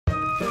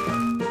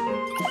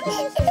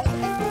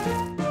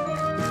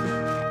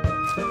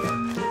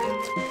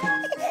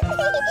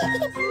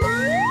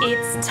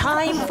It's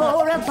time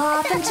for a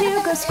bath and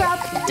to go scrub,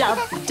 dub,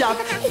 dub,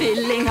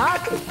 filling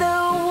up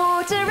the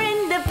water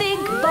in the big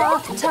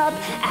bathtub.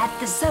 Add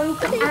the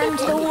soap and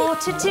the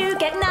water to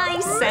get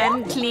nice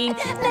and clean,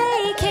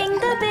 making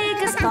the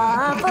biggest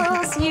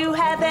bubbles you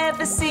have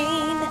ever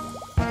seen.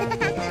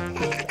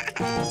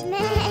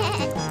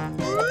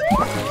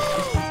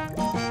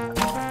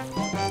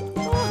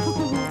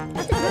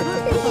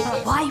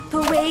 Wipe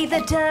away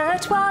the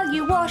dirt while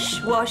you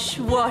wash, wash,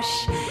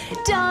 wash,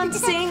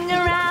 dancing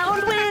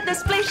around with a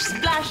splish,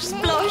 splash,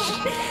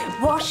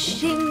 splosh,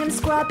 washing and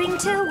scrubbing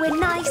till we're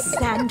nice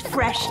and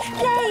fresh.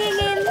 Playing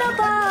in the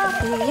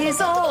bath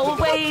is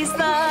always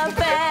the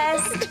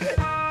best.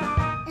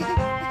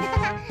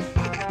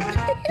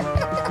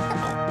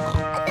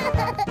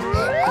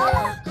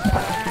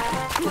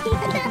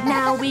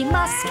 Now we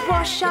must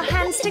wash our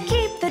hands to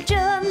keep the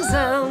germs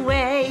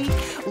away.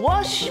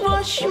 Wash,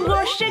 wash,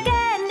 wash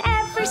again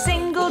every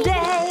single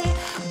day.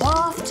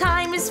 Bath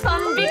time is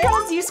fun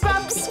because you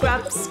scrub,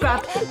 scrub,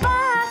 scrub.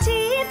 But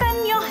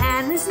even your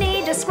hands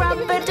need a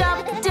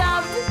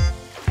scrub-a-dub-dub.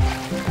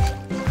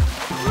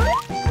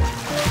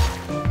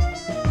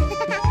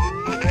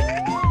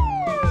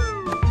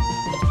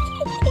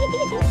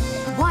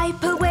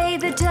 Wipe away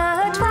the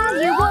dirt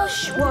while you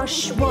wash,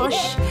 wash,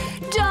 wash,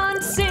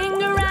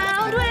 dancing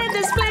around with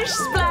a splish,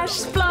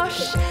 splash,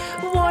 splosh,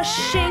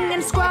 washing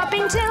and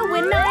scrubbing till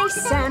we're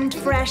nice and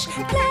fresh.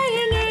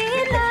 Playing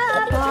in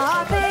the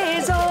bath